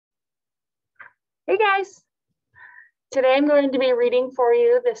Hey guys, today I'm going to be reading for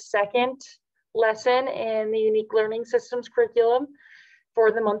you the second lesson in the Unique Learning Systems curriculum for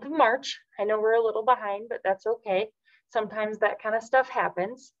the month of March. I know we're a little behind, but that's okay. Sometimes that kind of stuff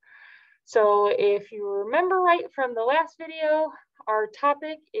happens. So if you remember right from the last video, our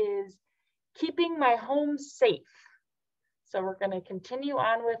topic is keeping my home safe. So we're going to continue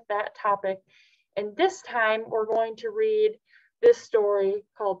on with that topic. And this time we're going to read this story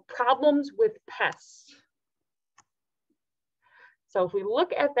called Problems with Pests. So if we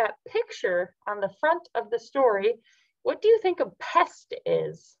look at that picture on the front of the story, what do you think a pest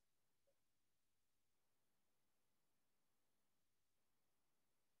is?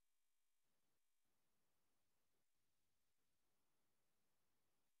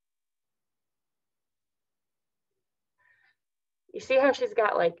 You see how she's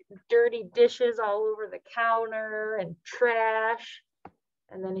got like dirty dishes all over the counter and trash.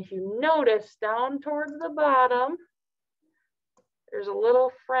 And then if you notice down towards the bottom, there's a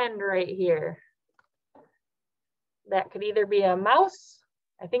little friend right here. That could either be a mouse.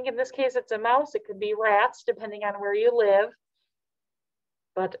 I think in this case it's a mouse. It could be rats, depending on where you live.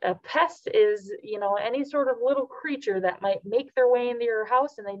 But a pest is, any sort of little creature that might make their way into your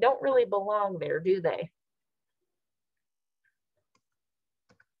house, and they don't really belong there, do they?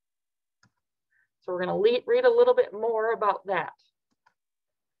 So we're going to read a little bit more about that.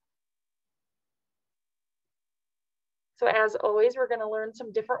 So as always, we're going to learn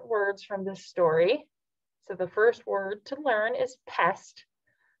some different words from this story. So the first word to learn is pest.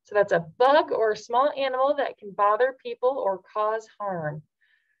 So that's a bug or a small animal that can bother people or cause harm.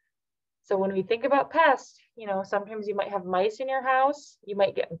 So when we think about pests, sometimes you might have mice in your house. You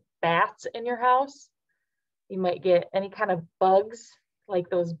might get bats in your house. You might get any kind of bugs,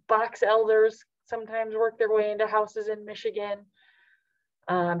 like those box elders sometimes work their way into houses in Michigan.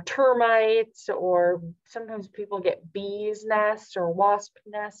 Termites, or sometimes people get bees nests or wasp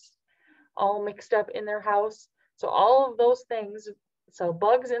nests all mixed up in their house. So all of those things, so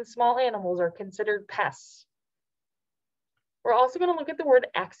bugs and small animals, are considered pests. We're also going to look at the word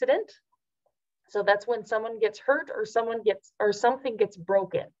accident. So that's when someone gets hurt or something gets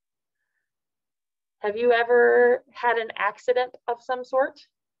broken. Have you ever had an accident of some sort?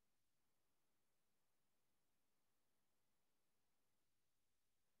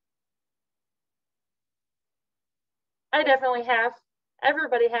 I definitely have.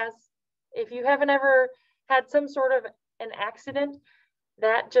 Everybody has. If you haven't ever had some sort of an accident,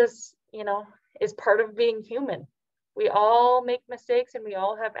 that just, is part of being human. We all make mistakes and we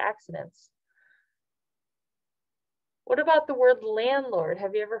all have accidents. What about the word landlord?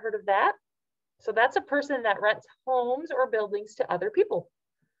 Have you ever heard of that? So that's a person that rents homes or buildings to other people.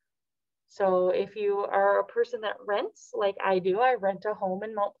 So if you are a person that rents, like I do, I rent a home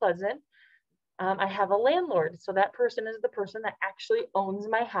in Mount Pleasant. I have a landlord. So that person is the person that actually owns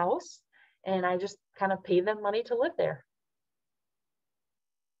my house, and I just kind of pay them money to live there.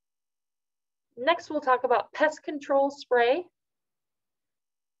 Next, we'll talk about pest control spray.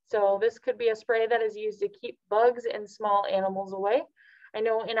 So this could be a spray that is used to keep bugs and small animals away. I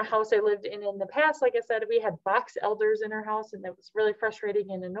know in a house I lived in the past, like I said, we had box elders in our house, and it was really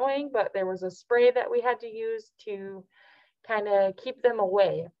frustrating and annoying, but there was a spray that we had to use to kind of keep them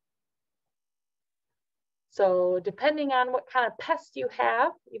away. So depending on what kind of pest you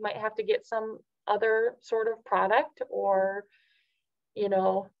have, you might have to get some other sort of product, or,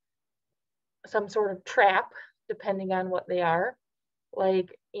 some sort of trap, depending on what they are.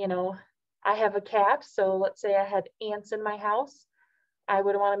 Like, I have a cat, so let's say I had ants in my house. I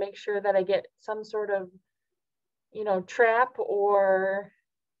would want to make sure that I get some sort of, trap or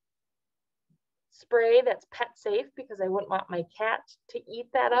spray that's pet safe, because I wouldn't want my cat to eat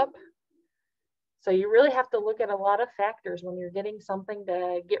that up. So you really have to look at a lot of factors when you're getting something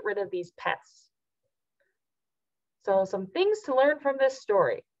to get rid of these pests. So some things to learn from this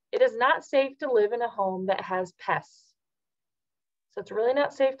story. It is not safe to live in a home that has pests. So it's really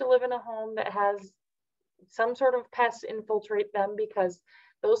not safe to live in a home that has some sort of pests infiltrate them, because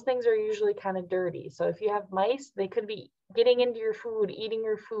those things are usually kind of dirty. So if you have mice, they could be getting into your food, eating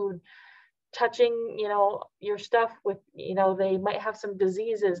your food, touching, your stuff with, they might have some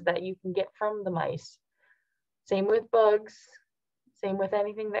diseases that you can get from the mice. Same with bugs, same with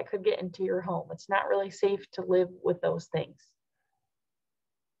anything that could get into your home. It's not really safe to live with those things.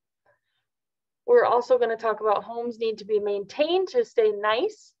 We're also going to talk about homes need to be maintained to stay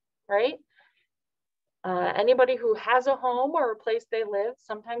nice, right? Anybody who has a home or a place they live,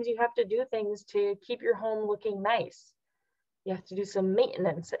 sometimes you have to do things to keep your home looking nice. You have to do some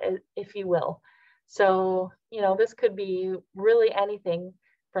maintenance, if you will. So, this could be really anything.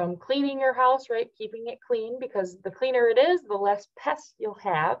 from cleaning your house, right? Keeping it clean, because the cleaner it is, the less pests you'll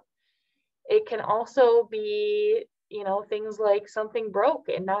have. It can also be, you know, things like something broke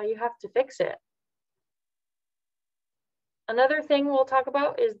and now you have to fix it. Another thing we'll talk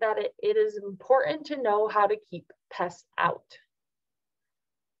about is that it is important to know how to keep pests out.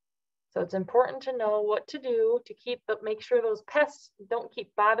 So it's important to know what to do to make sure those pests don't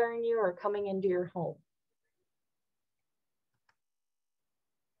keep bothering you or coming into your home.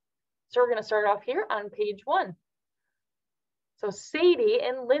 So we're going to start off here on page 1. So Sadie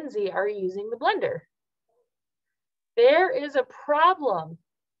and Lindsay are using the blender. There is a problem.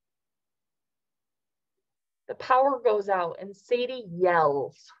 The power goes out and Sadie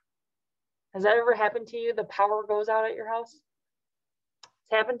yells. Has that ever happened to you? The power goes out at your house?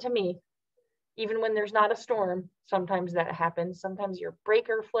 It's happened to me. Even when there's not a storm, sometimes that happens. Sometimes your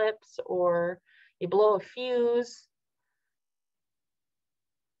breaker flips or you blow a fuse.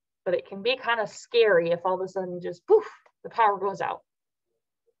 But it can be kind of scary if all of a sudden just poof, the power goes out.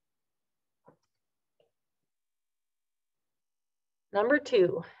 Number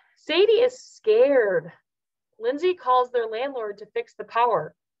 2, Sadie is scared. Lindsay calls their landlord to fix the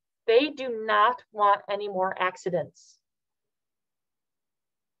power. They do not want any more accidents.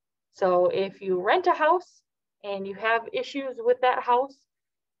 So if you rent a house and you have issues with that house,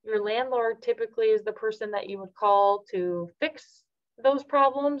 your landlord typically is the person that you would call to fix those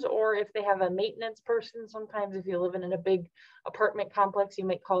problems, or if they have a maintenance person. Sometimes if you live in a big apartment complex, you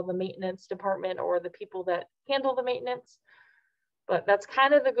might call the maintenance department or the people that handle the maintenance. But that's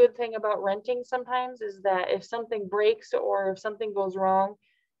kind of the good thing about renting sometimes, is that if something breaks or if something goes wrong,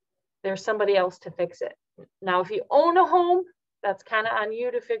 there's somebody else to fix it. Now, if you own a home, that's kind of on you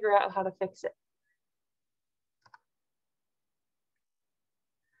to figure out how to fix it.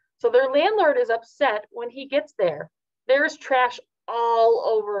 So their landlord is upset when he gets there. There's trash all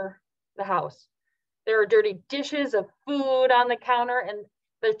over the house. There are dirty dishes of food on the counter and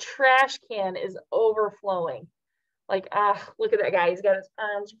the trash can is overflowing. Like, look at that guy. He's got his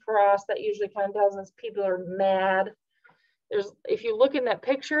arms crossed. That usually kind of tells us people are mad. If you look in that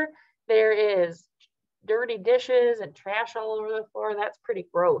picture, there is dirty dishes and trash all over the floor. That's pretty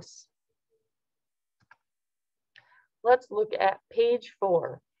gross. Let's look at page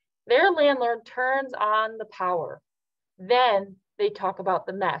 4. Their landlord turns on the power. Then they talk about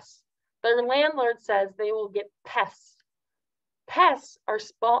the mess. Their landlord says they will get pests. Pests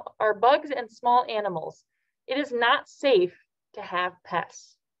are bugs and small animals. It is not safe to have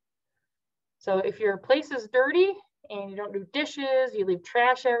pests. So if your place is dirty and you don't do dishes, you leave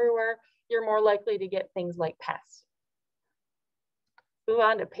trash everywhere, you're more likely to get things like pests. Move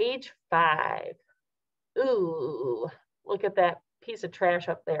on to page 5. Ooh, look at that piece of trash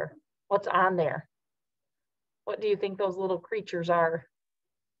up there. What's on there? What do you think those little creatures are?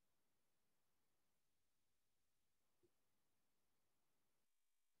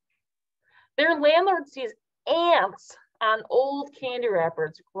 Their landlord sees ants on old candy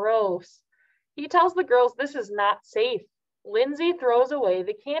wrappers. Gross. He tells the girls this is not safe. Lindsay throws away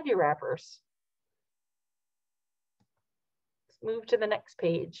the candy wrappers. Let's move to the next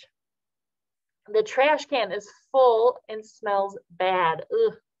page. The trash can is full and smells bad.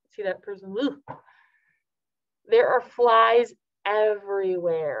 Ugh, see that person? Ugh. There are flies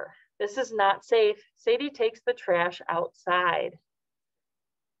everywhere. This is not safe. Sadie takes the trash outside.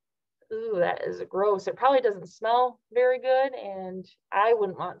 Ooh, that is gross. It probably doesn't smell very good, and I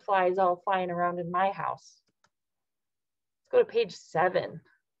wouldn't want flies all flying around in my house. Let's go to page 7.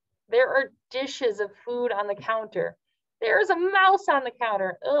 There are dishes of food on the counter. There's a mouse on the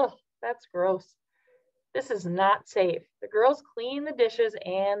counter. Ugh, that's gross. This is not safe. The girls clean the dishes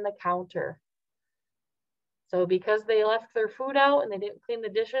and the counter. So because they left their food out and they didn't clean the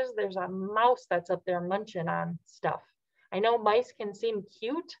dishes, there's a mouse that's up there munching on stuff. I know mice can seem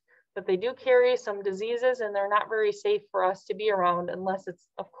cute, but they do carry some diseases and they're not very safe for us to be around unless it's,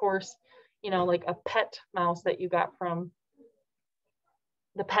 of course, you know, like a pet mouse that you got from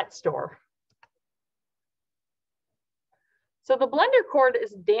the pet store. So the blender cord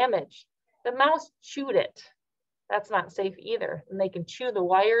is damaged. The mouse chewed it. That's not safe either. And they can chew the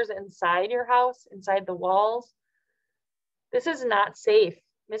wires inside your house, inside the walls. This is not safe.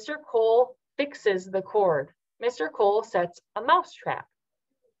 Mr. Cole fixes the cord. Mr. Cole sets a mouse trap.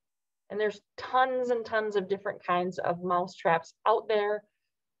 And there's tons and tons of different kinds of mouse traps out there.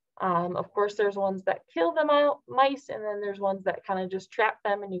 Of course, there's ones that kill the mice, and then there's ones that kind of just trap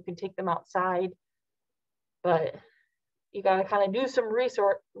them and you can take them outside. But you got to kind of do some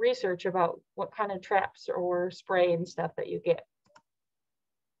research about what kind of traps or spray and stuff that you get.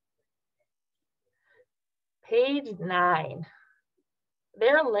 Page 9.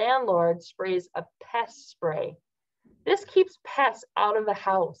 their landlord sprays a pest spray. This keeps pests out of the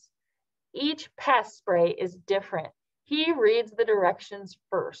house. Each pest spray is different. He reads the directions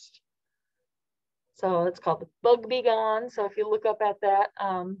first. So it's called the Bug Be Gone. So if you look up at that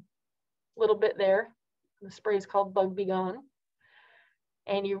little bit there, the spray is called Bug Be Gone.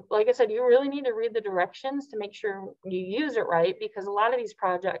 And you, like I said, you really need to read the directions to make sure you use it right, because a lot of these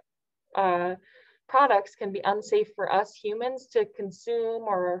products can be unsafe for us humans to consume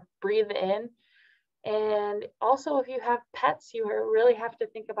or breathe in. And also, if you have pets, you really have to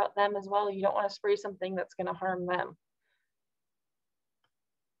think about them as well. You don't want to spray something that's going to harm them.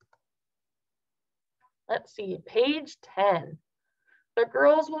 Let's see, page 10. The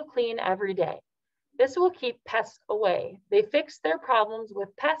girls will clean every day. This will keep pests away. They fix their problems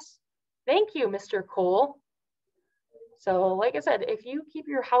with pests. Thank you, Mr. Cole. So like I said, if you keep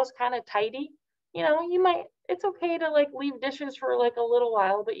your house kind of tidy, you know, it's okay to like leave dishes for like a little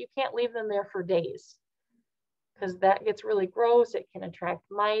while, but you can't leave them there for days, because that gets really gross. It can attract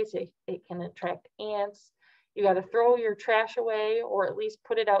mice, it can attract ants. You got to throw your trash away, or at least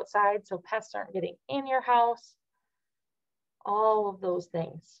put it outside so pests aren't getting in your house. All of those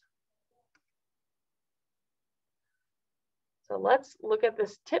things. So let's look at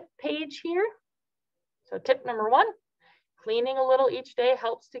this tip page here. So tip number 1, cleaning a little each day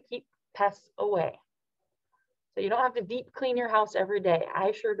helps to keep pests away. So you don't have to deep clean your house every day.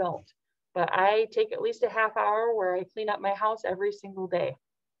 I sure don't. But I take at least a half hour where I clean up my house every single day.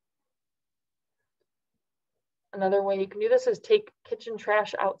 Another way you can do this is take kitchen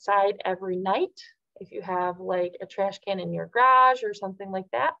trash outside every night. If you have like a trash can in your garage or something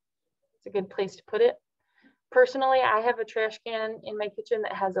like that, it's a good place to put it. Personally, I have a trash can in my kitchen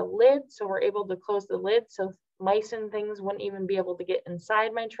that has a lid, so we're able to close the lid so mice and things wouldn't even be able to get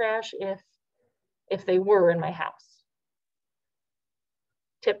inside my trash if they were in my house.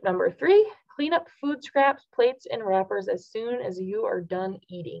 Tip number 3, clean up food scraps, plates, and wrappers as soon as you are done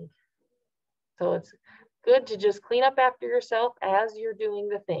eating. So it's good to just clean up after yourself as you're doing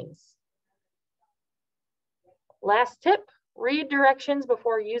the things. Last tip, read directions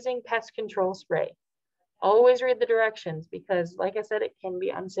before using pest control spray. Always read the directions, because like I said, it can be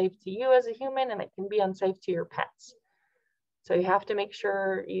unsafe to you as a human and it can be unsafe to your pets. So you have to make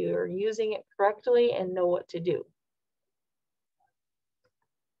sure you're using it correctly and know what to do.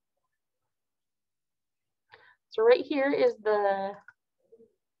 So right here is the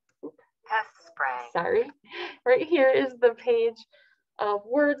pest spray. Sorry. Right here is the page of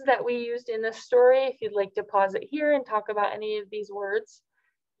words that we used in this story. If you'd like to pause it here and talk about any of these words,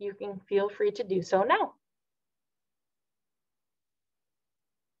 you can feel free to do so now.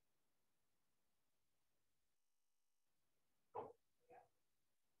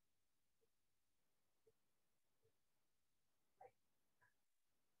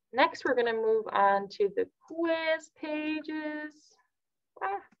 Next, we're going to move on to the quiz pages.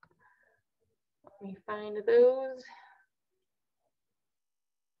 Let me find those.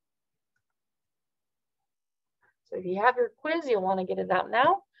 So if you have your quiz, you'll want to get it out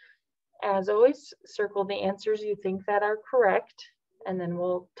now. As always, circle the answers you think that are correct, and then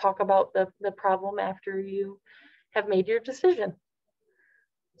we'll talk about the problem after you have made your decision.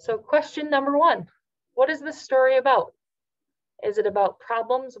 So question number 1, what is this story about? Is it about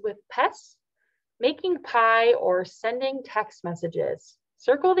problems with pests, making pie, or sending text messages?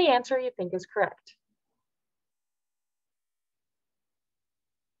 Circle the answer you think is correct.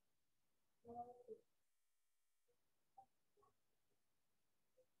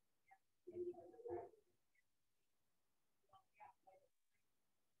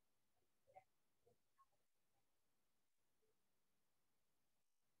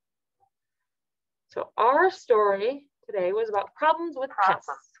 So our story today was about problems with pests.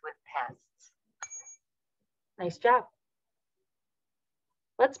 Nice job.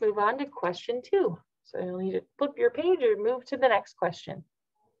 Let's move on to question 2. So you'll need to flip your page or move to the next question.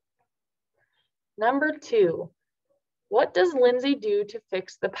 Number 2, what does Lindsay do to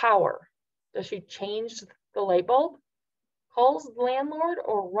fix the power? Does she change the light bulb, calls the landlord,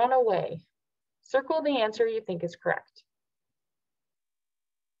 or run away? Circle the answer you think is correct.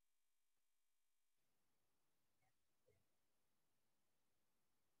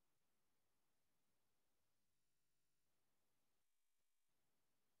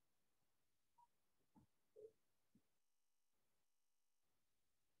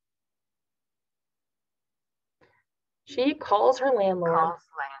 She calls her landlord.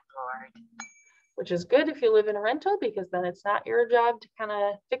 Which is good if you live in a rental, because then it's not your job to kind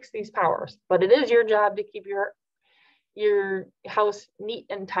of fix these powers, but it is your job to keep your house neat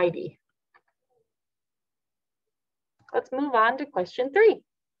and tidy. Let's move on to question 3.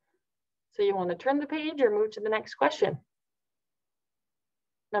 So you want to turn the page or move to the next question.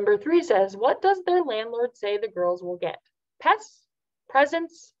 Number 3 says, what does their landlord say the girls will get? Pests,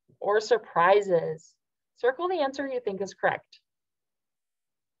 presents, or surprises? Circle the answer you think is correct.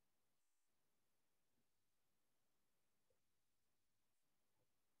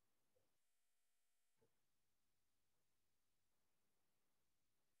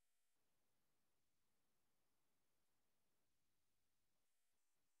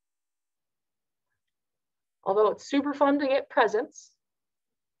 Although it's super fun to get presents,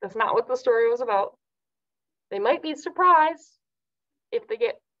 that's not what the story was about. They might be surprised if they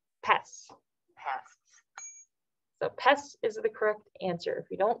get pests. Pests. So pests is the correct answer. If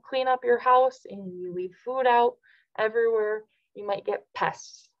you don't clean up your house and you leave food out everywhere, you might get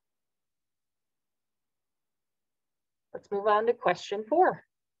pests. Let's move on to question 4.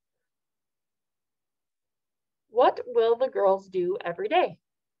 What will the girls do every day?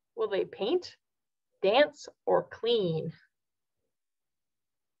 Will they paint, dance, or clean?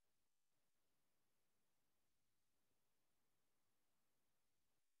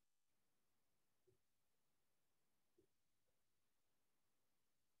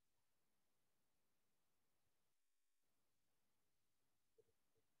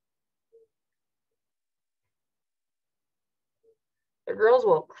 The girls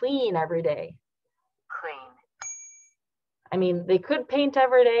will clean every day. Clean. I mean, they could paint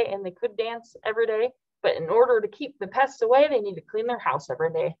every day and they could dance every day, but in order to keep the pests away, they need to clean their house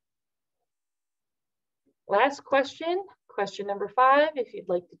every day. Last question, question number 5, if you'd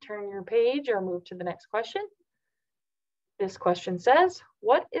like to turn your page or move to the next question. This question says,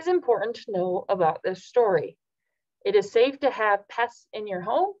 what is important to know about this story? It is safe to have pests in your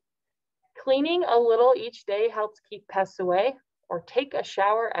home. Cleaning a little each day helps keep pests away, or take a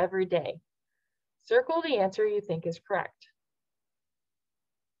shower every day. Circle the answer you think is correct.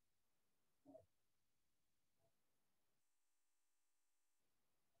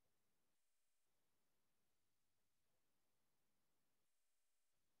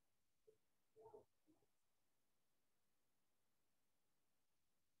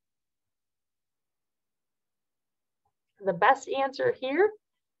 The best answer here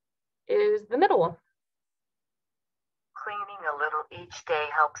is the middle one. Cleaning a little each day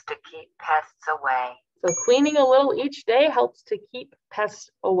helps to keep pests away. So cleaning a little each day helps to keep pests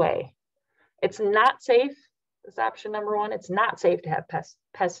away. It's not safe, this option number 1, it's not safe to have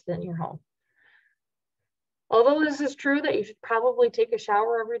pests in your home. Although this is true that you should probably take a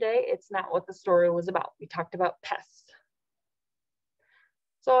shower every day, it's not what the story was about. We talked about pests.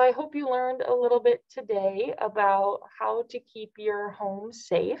 So I hope you learned a little bit today about how to keep your home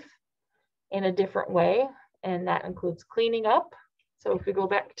safe in a different way, and that includes cleaning up. So if we go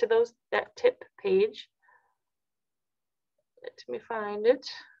back to that tip page, let me find it.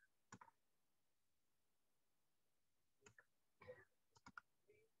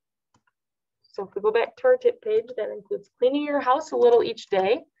 So if we go back to our tip page, that includes cleaning your house a little each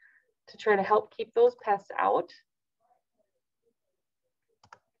day to try to help keep those pests out.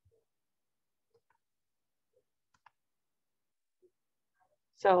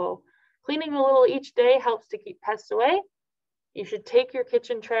 So cleaning a little each day helps to keep pests away. You should take your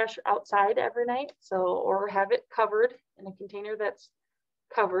kitchen trash outside every night, or have it covered in a container that's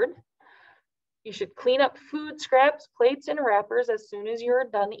covered. You should clean up food scraps, plates, and wrappers as soon as you're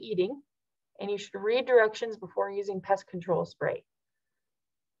done eating. And you should read directions before using pest control spray.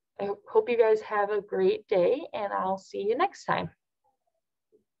 I hope you guys have a great day, and I'll see you next time.